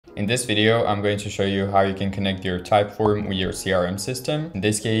In this video, I'm going to show you how you can connect your Typeform with your CRM system. In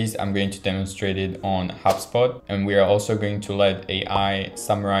this case, I'm going to demonstrate it on Hubspot, and we are also going to let AI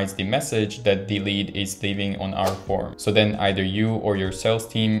summarize the message that the lead is leaving on our form. So then either you or your sales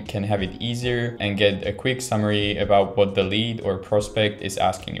team can have it easier and get a quick summary about what the lead or prospect is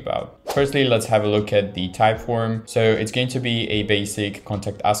asking about. Firstly, let's have a look at the Typeform. So it's going to be a basic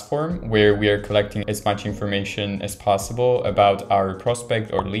contact us form where we are collecting as much information as possible about our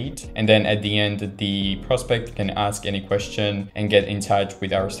prospect or lead. And then at the end, the prospect can ask any question and get in touch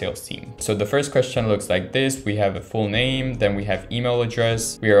with our sales team. So the first question looks like this. We have a full name, then we have email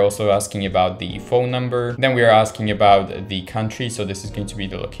address. We are also asking about the phone number. Then we are asking about the country. So this is going to be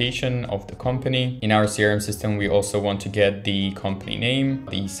the location of the company. In our CRM system, we also want to get the company name,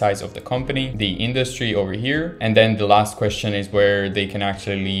 the size of the company, the industry over here. And then the last question is where they can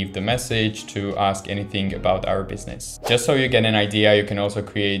actually leave the message to ask anything about our business. Just so you get an idea, you can also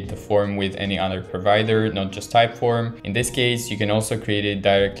create the form with any other provider, not just Typeform. In this case, you can also create it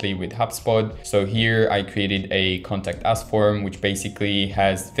directly with HubSpot. So here I created a contact us form, which basically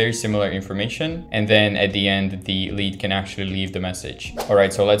has very similar information. And then at the end, the lead can actually leave the message. All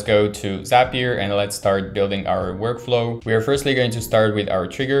right, so let's go to Zapier and let's start building our workflow. We are firstly going to start with our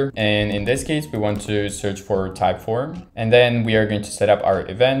trigger. And in this case, we want to search for Typeform. And then we are going to set up our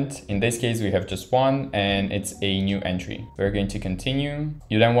event. In this case, we have just one and it's a new entry. We're going to continue.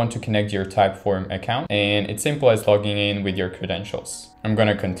 You then want to connect your Typeform account, and it's simple as logging in with your credentials. I'm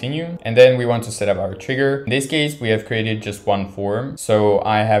gonna continue, and then we want to set up our trigger. In this case, we have created just one form. So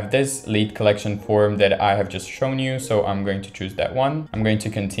I have this lead collection form that I have just shown you. So I'm going to choose that one. I'm going to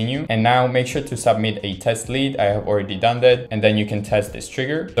continue, and now make sure to submit a test lead. I have already done that, and then you can test this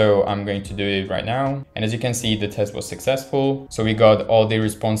trigger. So I'm going to do it right now. And as you can see, the test was successful. So we got all the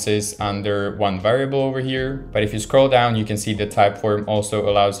responses under one variable over here. But if you scroll down, you can see the Typeform also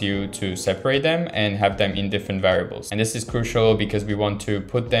allows you to separate them and have them in different variables. And this is crucial because we want to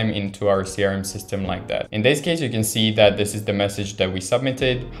put them into our CRM system like that. In this case, you can see that this is the message that we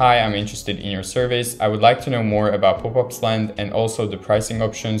submitted. Hi, I'm interested in your service. I would like to know more about Pop-Ups Land and also the pricing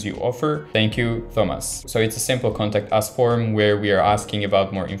options you offer. Thank you, Thomas. So it's a simple contact us form where we are asking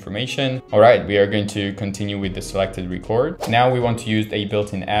about more information. All right, we are going to continue with the selected record. Now we want to use a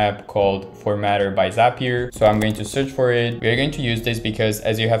built-in app called Formatter by Zapier. So I'm going to search for it. We are going to use this because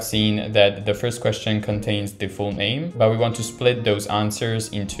as you have seen that the first question contains the full name, but we want to split those answers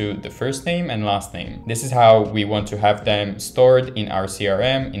into the first name and last name. This is how we want to have them stored in our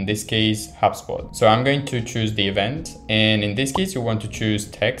CRM, in this case, HubSpot. So I'm going to choose the event, and in this case, you want to choose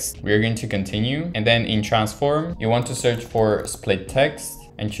text. We're going to continue, and then in transform, you want to search for split text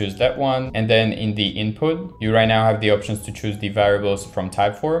and choose that one. And then in the input, you right now have the options to choose the variables from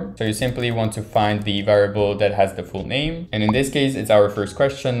Typeform. So you simply want to find the variable that has the full name. And in this case, it's our first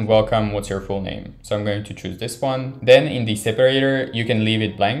question. Welcome, what's your full name? So I'm going to choose this one. Then in the separator, you can leave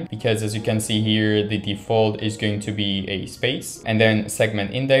it blank because as you can see here, the default is going to be a space. And then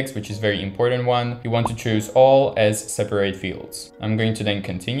segment index, which is a very important one. You want to choose all as separate fields. I'm going to then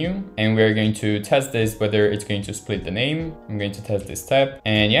continue, and we're going to test this, whether it's going to split the name. I'm going to test this step.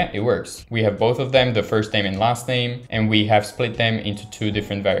 And yeah, it works. We have both of them, the first name and last name, and we have split them into two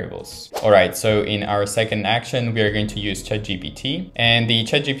different variables. All right, so in our second action, we are going to use ChatGPT, and the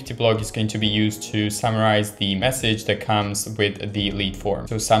ChatGPT blog is going to be used to summarize the message that comes with the lead form.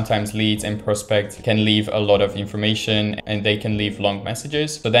 So sometimes leads and prospects can leave a lot of information and they can leave long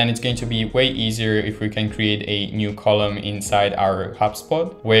messages. So then it's going to be way easier if we can create a new column inside our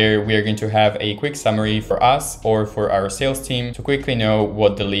HubSpot where we are going to have a quick summary for us or for our sales team to quickly know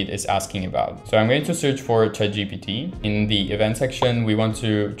what the lead is asking about. So I'm going to search for ChatGPT. In the event section, we want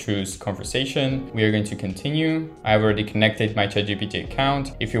to choose conversation. We are going to continue. I've already connected my ChatGPT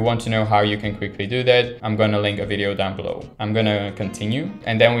account. If you want to know how you can quickly do that, I'm going to link a video down below. I'm going to continue.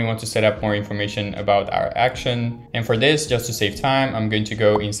 And then we want to set up more information about our action. And for this, just to save time, I'm going to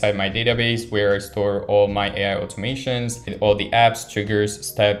go inside my database where I store all my AI automations, with all the apps, triggers,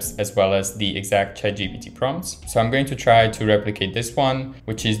 steps, as well as the exact ChatGPT prompts. So I'm going to try to replicate this one,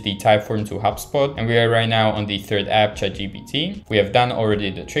 which is the Typeform to HubSpot. And we are right now on the third app, ChatGPT. We have done already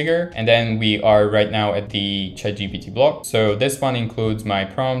the trigger, and then we are right now at the ChatGPT block. So this one includes my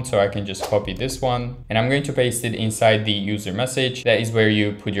prompt, so I can just copy this one, and I'm going to paste it inside the user message. That is where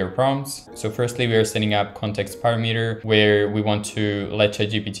you put your prompts. So firstly, we are setting up context parameter where we want to let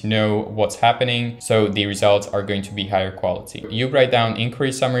ChatGPT know what's happening. So the results are going to be higher quality. You write down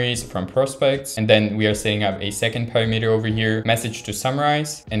inquiry summaries from prospects, and then we are setting up a second parameter over here, message to summary.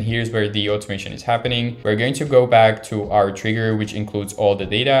 summarize. And here's where the automation is happening. We're going to go back to our trigger, which includes all the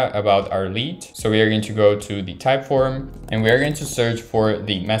data about our lead. So we are going to go to the Typeform and we are going to search for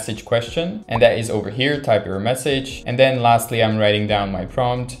the message question. And that is over here, type your message. And then lastly, I'm writing down my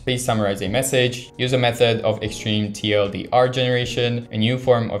prompt. Please summarize a message. Use a method of extreme TLDR generation, a new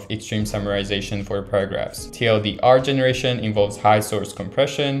form of extreme summarization for paragraphs. TLDR generation involves high source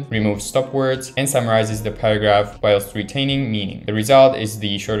compression, removes stop words, and summarizes the paragraph whilst retaining meaning. The result is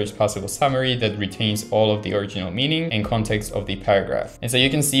the shortest possible summary that retains all of the original meaning and context of the paragraph. And so you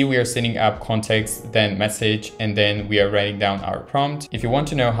can see we are setting up context, then message, and then we are writing down our prompt. If you want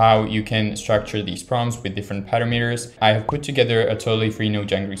to know how you can structure these prompts with different parameters, I have put together a totally free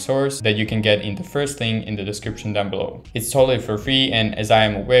Node.js resource that you can get in the first link in the description down below. It's totally for free, and as I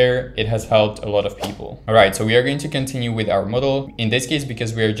am aware, it has helped a lot of people. All right, so we are going to continue with our model. In this case,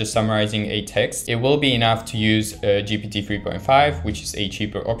 because we are just summarizing a text, it will be enough to use GPT 3.5, which is a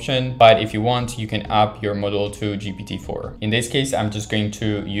cheaper option. But if you want, you can up your model to GPT-4. In this case, I'm just going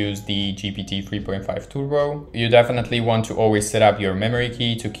to use the GPT 3.5 Turbo. You definitely want to always set up your memory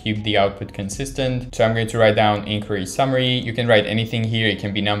key to keep the output consistent. So I'm going to write down inquiry summary. You can write anything here. It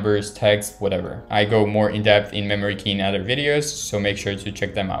can be numbers, text, whatever. I go more in depth in memory key in other videos, so make sure to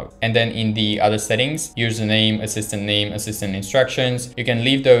check them out. And then in the other settings, username, assistant instructions, you can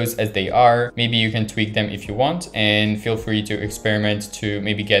leave those as they are. Maybe you can tweak them if you want, and feel free to experiment to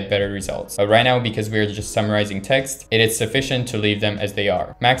maybe get better results. But right now, because we're just summarizing text, it is sufficient to leave them as they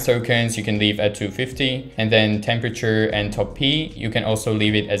are. Max tokens you can leave at 250, and then temperature and top P, you can also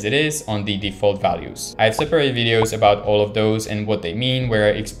leave it as it is on the default values. I have separate videos about all of those and what they mean, where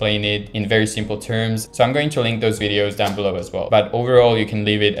I explain it in very simple terms. So I'm going to link those videos down below as well. But overall, you can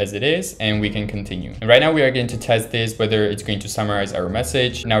leave it as it is and we can continue. And right now we are going to test this, whether it's going to summarize our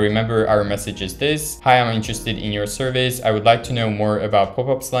message. Now remember, our message is this: hi, I'm interested in your service. I would like to know more about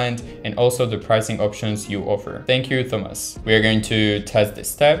Pop-Ups Land and also the pricing options you offer. Thank you, Thomas. We are going to test this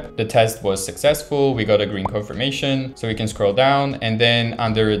step. The test was successful. We got a green confirmation. So we can scroll down, and then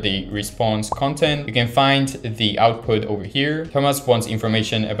under the response content, you can find the output over here. Thomas wants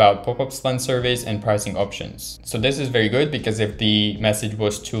information about Pop-Ups Land service and pricing options. So this is very good, because if the message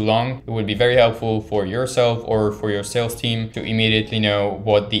was too long, it would be very helpful for yourself or for your sales team to immediately know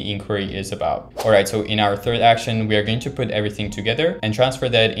what the inquiry is about. All right, so in our third action, we are going to put everything together and transfer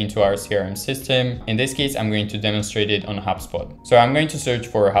that into our CRM system. In this case, I'm going to demonstrate it on HubSpot. So I'm going to search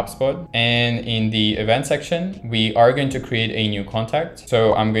for HubSpot, and in the event section, we are going to create a new contact.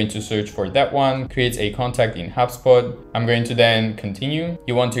 So I'm going to search for that one, creates a contact in HubSpot. I'm going to then continue.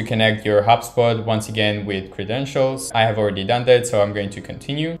 You want to connect your HubSpot once again with credentials. I have already done that, so I'm going to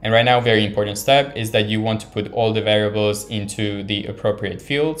continue. And right now, very important step is that you want to put all the variables into the appropriate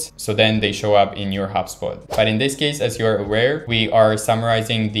fields, so then they show up in your HubSpot. But in this case, as you're aware, we are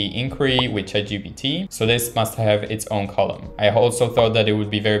summarizing the inquiry with ChatGPT, so this must have its own column. I also thought that it would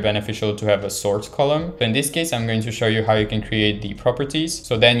be very beneficial to have a source column. So in this case, I'm going to show you how you can create the properties,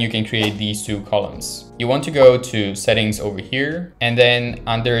 so then you can create these two columns. You want to go to settings over here, and then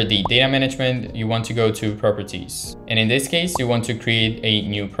under the data management, you want to go to properties. And in this case, you want to create a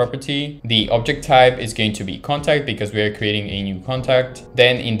new property. The object type is going to be contact, because we are creating a new contact.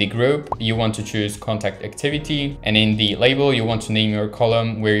 Then in the group, you want to choose contact activity. And in the label, you want to name your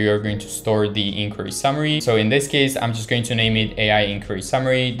column where you're going to store the inquiry summary. So in this case, I'm just going to name it AI inquiry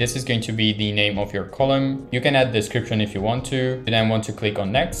summary. This is going to be the name of your column. You can add description if you want to. You then want to click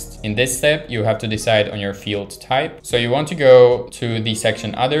on next. In this step, you have to decide on your field type. So you want to go to the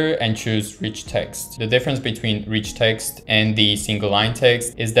section other and choose rich text. The difference between rich text and the single line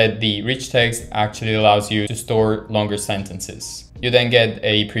text is that the rich text actually allows you to store longer sentences. You then get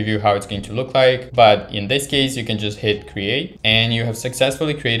a preview how it's going to look like, but in this case, you can just hit create and you have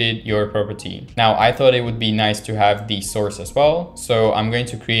successfully created your property. Now, I thought it would be nice to have the source as well. So I'm going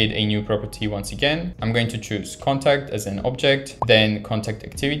to create a new property once again. I'm going to choose contact as an object, then contact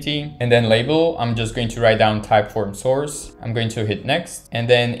activity, and then label. I'm just going to write down Typeform source. I'm going to hit next. And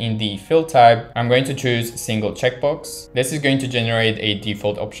then in the field type, I'm going to choose single checkbox. This is going to generate a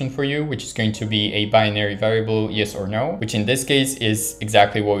default option for you, which is going to be a binary variable, yes or no, which in this case is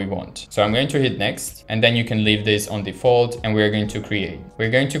exactly what we want. So I'm going to hit next, and then you can leave this on default, and we're going to create. We're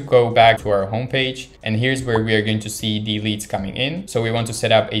going to go back to our homepage, and here's where we are going to see the leads coming in. So we want to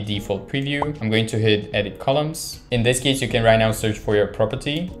set up a default preview. I'm going to hit edit columns. In this case, you can right now search for your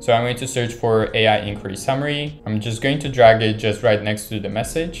property. So I'm going to search for AI inquiry summary. I'm just going to drag it just right next to the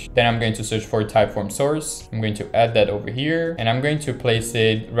message. Then I'm going to search for Typeform source. I'm going to add that over here, and I'm going to place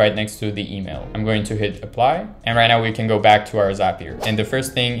it right next to the email. I'm going to hit apply. And right now we can go back to our Zapier. And the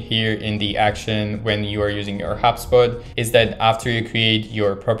first thing here in the action when you are using your HubSpot is that after you create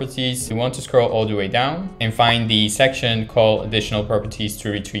your properties, you want to scroll all the way down and find the section called additional properties to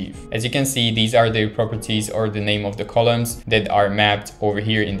retrieve. As you can see, these are the properties or the name of the columns that are mapped over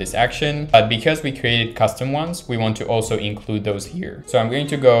here in this action. But because we created custom ones, we want to also include those here. So I'm going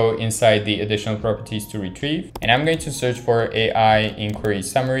to go inside the additional properties to retrieve, and I'm going to search for AI inquiry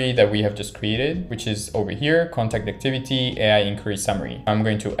summary that we have just created, which is over here, contact activity, AI inquiry summary. I'm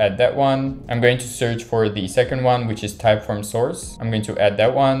going to add that one. I'm going to search for the second one, which is Typeform source. I'm going to add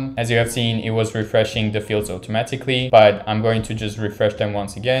that one. As you have seen, it was refreshing the fields automatically, but I'm going to just refresh them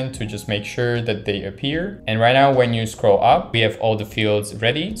once again to just make sure that they appear. And right now, when you scroll up, we have all the fields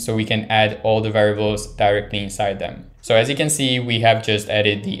ready, so we can add all the variables directly inside them. So as you can see, we have just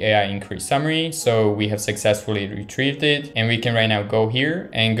added the AI inquiry summary. So we have successfully retrieved it, and we can right now go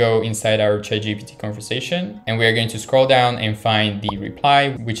here and go inside our ChatGPT conversation. And we are going to scroll down and find the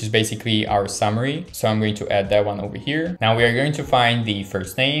reply, which is basically our summary. So I'm going to add that one over here. Now we are going to find the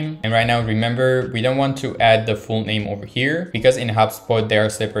first name. And right now, remember, we don't want to add the full name over here because in HubSpot, they are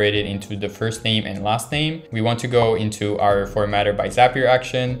separated into the first name and last name. We want to go into our formatter by Zapier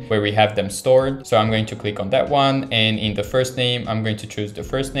action where we have them stored. So I'm going to click on that one, and in the first name, I'm going to choose the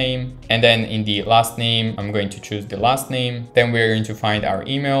first name. And then in the last name, I'm going to choose the last name. Then we're going to find our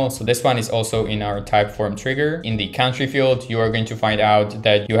email. So this one is also in our Typeform trigger. In the country field, you are going to find out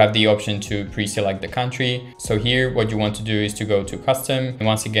that you have the option to pre-select the country. So here, what you want to do is to go to custom and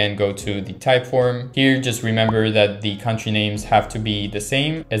once again, go to the Typeform. Here, just remember that the country names have to be the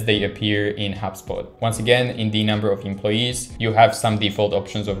same as they appear in HubSpot. Once again, in the number of employees, you have some default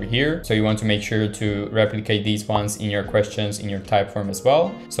options over here. So you want to make sure to replicate these ones in your questions in your Typeform as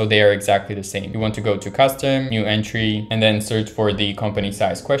well, so they are exactly the same. You want to go to custom, new entry, and then search for the company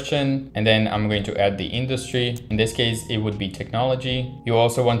size question, and then I'm going to add the industry. In this case, it would be technology. You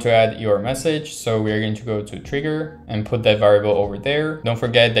also want to add your message, so we are going to go to trigger and put that variable over there. Don't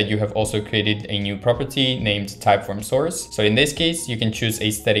forget that you have also created a new property named Typeform source. So in this case, you can choose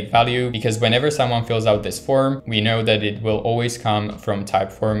a static value because whenever someone fills out this form, we know that it will always come from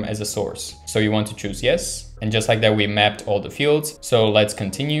Typeform as a source. So you want to choose yes. And just like that, we mapped all the fields. So let's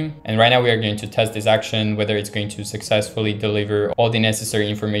continue. And right now we are going to test this action, whether it's going to successfully deliver all the necessary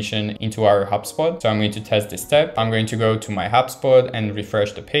information into our HubSpot. So I'm going to test this step. I'm going to go to my HubSpot and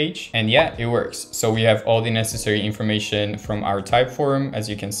refresh the page. And yeah, it works. So we have all the necessary information from our Typeform, as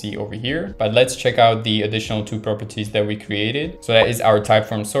you can see over here. But let's check out the additional two properties that we created. So that is our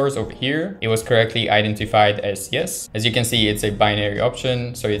Typeform source over here. It was correctly identified as yes. As you can see, it's a binary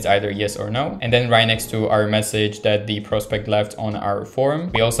option. So it's either yes or no. And then right next to our message that the prospect left on our form,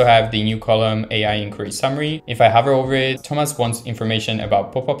 we also have the new column AI inquiry summary. If I hover over it, Thomas wants information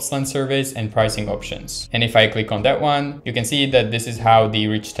about pop-up slant surveys and pricing options. And if I click on that one, you can see that this is how the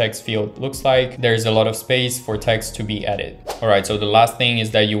rich text field looks like. There's a lot of space for text to be added. All right, so the last thing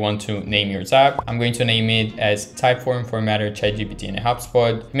is that you want to name your Zap. I'm going to name it as Typeform Formatter ChatGPT in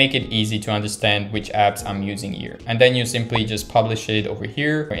HubSpot. Make it easy to understand which apps I'm using here. And then you simply just publish it over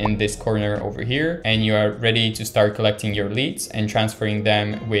here in this corner over here, and you are ready to start collecting your leads and transferring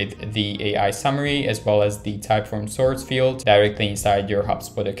them with the AI summary as well as the Typeform source field directly inside your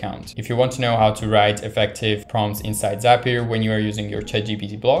HubSpot account. If you want to know how to write effective prompts inside Zapier when you are using your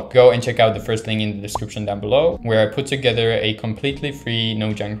ChatGPT blog, go and check out the first link in the description down below, where I put together a completely free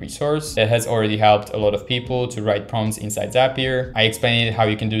no junk resource that has already helped a lot of people to write prompts inside Zapier. I explained how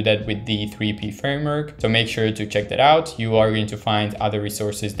you can do that with the 3P framework, so make sure to check that out. You are going to find other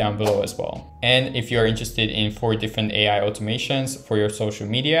resources down below as well. And if you are interested in 4 different AI automations for your social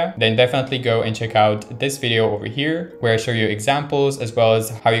media, then definitely go and check out this video over here where I show you examples as well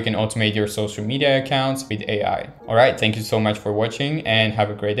as how you can automate your social media accounts with AI. All right, thank you so much for watching and have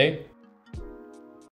a great day.